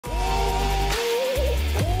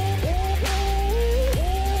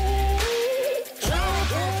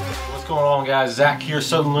going on, guys? Zach here,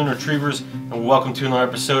 Southern Loon Retrievers, and welcome to another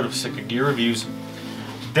episode of SITKA Gear Reviews.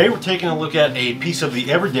 Today we're taking a look at a piece of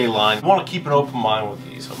the everyday line. I want to keep an open mind with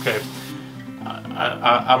these, okay?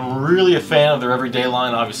 I'm really a fan of their everyday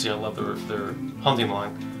line. Obviously, I love their hunting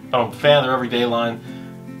line, but I'm a fan of their everyday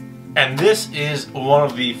line. And this is one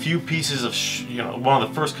of the few pieces of, one of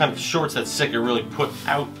the first kind of shorts that SITKA really put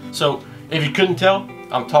out. So, if you couldn't tell,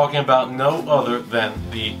 I'm talking about no other than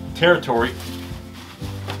the Territory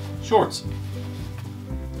shorts.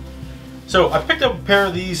 So I picked up a pair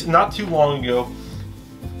of these not too long ago.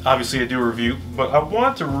 Obviously I do a review, but I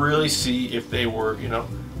wanted to really see if they were,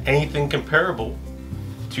 anything comparable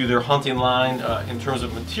to their hunting line in terms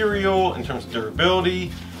of material, in terms of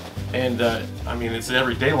durability, and I mean, it's an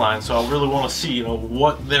everyday line, so I really want to see,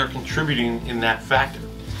 what they're contributing in that factor.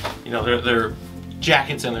 Their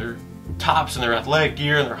jackets and their tops and their athletic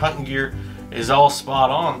gear and their hunting gear is all spot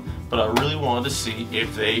on, but I really wanted to see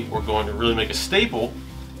if they were going to really make a staple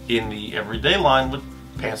in the everyday line with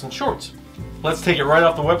pants and shorts. Let's take it right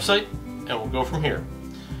off the website and we'll go from here.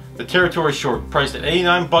 The Territory short, priced at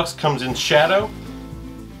 89 bucks, comes in shadow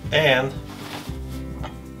and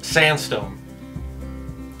sandstone.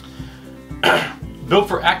 Built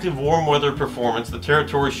for active warm weather performance, the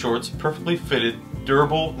Territory shorts, perfectly fitted,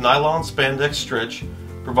 durable nylon spandex stretch,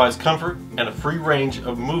 provides comfort and a free range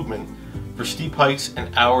of movement for steep hikes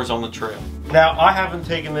and hours on the trail. Now, I haven't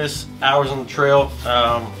taken this hours on the trail.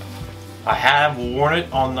 I have worn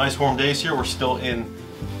it on nice warm days here. We're still in,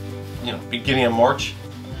 beginning of March.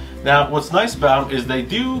 Now, what's nice about them is they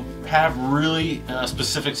do have really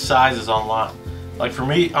specific sizes online. Like for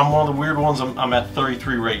me, I'm one of the weird ones. I'm at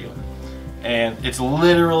 33 regular. And it's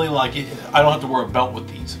literally like, I don't have to wear a belt with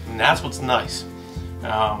these. And that's what's nice.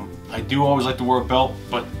 I do always like to wear a belt,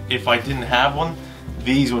 but if I didn't have one,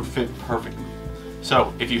 these would fit perfectly.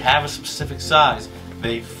 So if you have a specific size,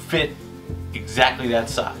 they fit exactly that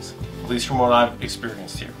size, at least from what I've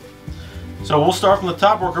experienced here. So we'll start from the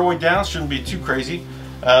top, work our way down. Shouldn't be too crazy.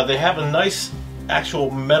 They have a nice actual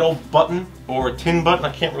metal button or a tin button.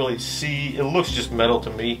 I can't really see. It looks just metal to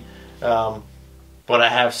me. But I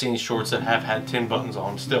have seen shorts that have had tin buttons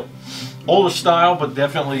on them still. Older style, but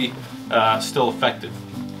definitely still effective.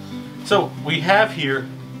 So we have here,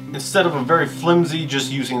 instead of a very flimsy,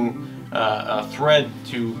 just using a thread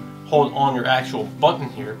to hold on your actual button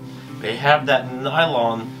here, they have that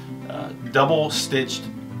nylon double stitched,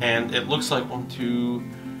 and it looks like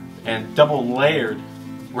and double layered,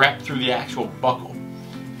 wrapped through the actual buckle.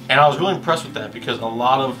 And I was really impressed with that because a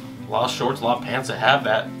lot of shorts, a lot of pants that have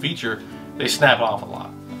that feature, they snap off a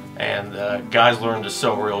lot, and guys learn to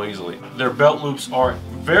sew real easily. Their belt loops are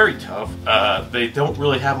very tough. They don't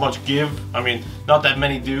really have much give. I mean, not that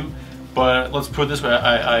many do, but let's put it this way.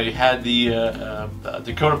 I had the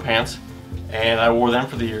Dakota pants, and I wore them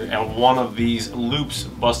for the year, and one of these loops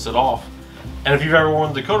busted off. And if you've ever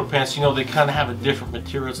worn Dakota pants, you know they kind of have a different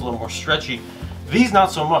material. It's a little more stretchy. These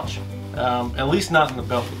not so much, at least not in the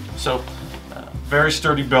belt loop. So very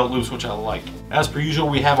sturdy belt loops, which I like. As per usual,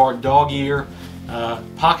 we have our dog ear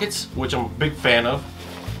pockets, which I'm a big fan of,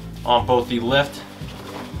 on both the left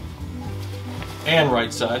and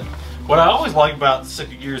right side. What I always like about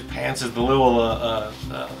SITKA Gear's pants is the little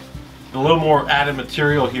more added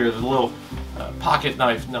material here, the little pocket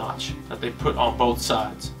knife notch that they put on both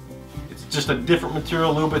sides. It's just a different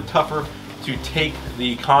material, a little bit tougher to take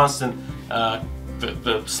the constant,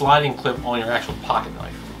 the sliding clip on your actual pocket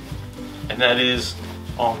knife. And that is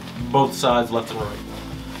on both sides, left and right.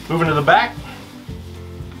 Moving to the back,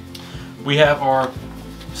 we have our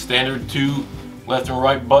standard two left and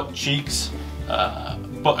right butt cheeks,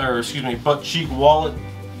 butt cheek wallet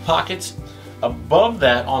pockets. Above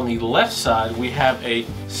that, on the left side, we have a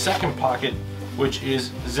second pocket, which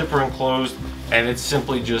is zipper enclosed, and it's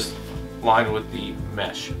simply just lined with the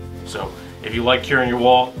mesh. So if you like carrying your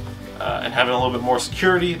wallet and having a little bit more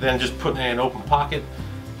security than just putting it in an open pocket,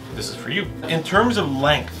 this is for you. In terms of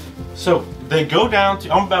length, so they go down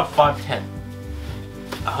to, I'm about 5'10",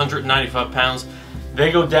 195 pounds.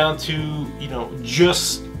 They go down to,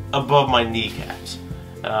 just above my kneecaps.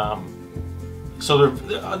 So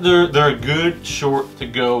they're a good short to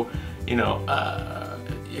go,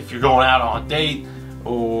 if you're going out on a date,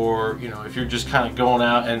 or if you're just kind of going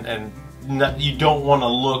out and you don't want to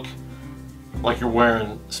look like you're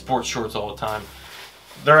wearing sports shorts all the time.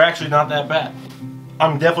 They're actually not that bad.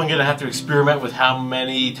 I'm definitely going to have to experiment with how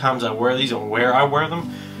many times I wear these and where I wear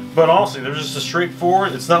them. But honestly, they're just a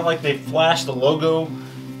straightforward. It's not like they flash the logo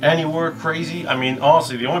anywhere crazy. I mean,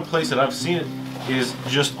 honestly, the only place that I've seen it is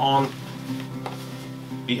just on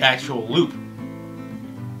the actual loop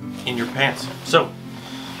in your pants. So,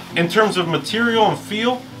 in terms of material and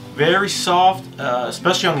feel, Very soft,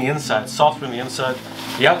 especially on the inside. Softer on the inside.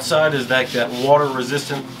 The outside is that water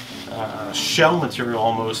resistant shell material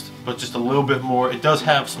almost, but just a little bit more. It does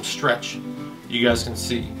have some stretch, you guys can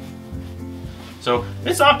see. So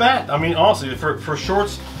it's not bad. I mean, honestly, for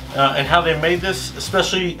shorts and how they made this,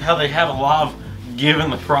 especially how they have a lot of give in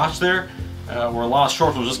the crotch there, where a lot of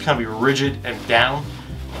shorts will just kind of be rigid and down.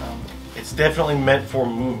 It's definitely meant for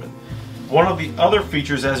movement. One of the other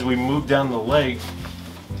features as we move down the leg,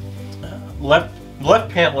 left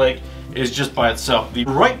pant leg is just by itself. The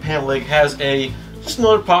right pant leg has just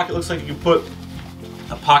another pocket. Looks like you can put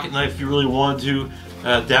a pocket knife if you really wanted to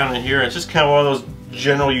down in here. It's just kind of one of those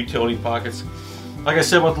general utility pockets. Like I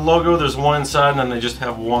said with the logo, there's one inside and then they just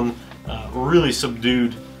have one really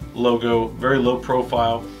subdued logo, very low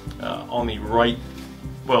profile on the right.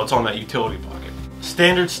 Well, it's on that utility pocket.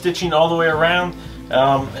 Standard stitching all the way around,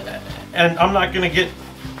 and I'm not going to get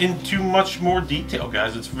into much more detail,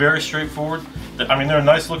 guys. It's very straightforward. I mean, they're a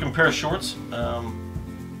nice looking pair of shorts. I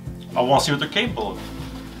want to see what they're capable of.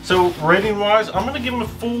 So rating wise, I'm going to give them a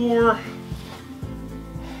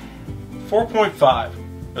 4.5.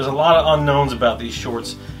 There's a lot of unknowns about these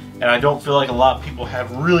shorts, and I don't feel like a lot of people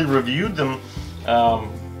have really reviewed them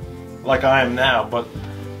like I am now. But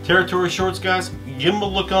Territory shorts, guys, give them a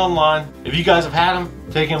look online. If you guys have had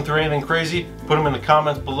them, taken them through anything crazy, put them in the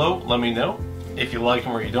comments below. Let me know if you like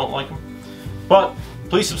them or you don't like them. But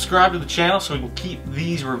please subscribe to the channel so we can keep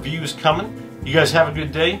these reviews coming. You guys have a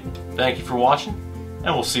good day. Thank you for watching,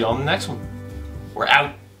 and we'll see you on the next one. We're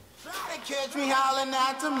out.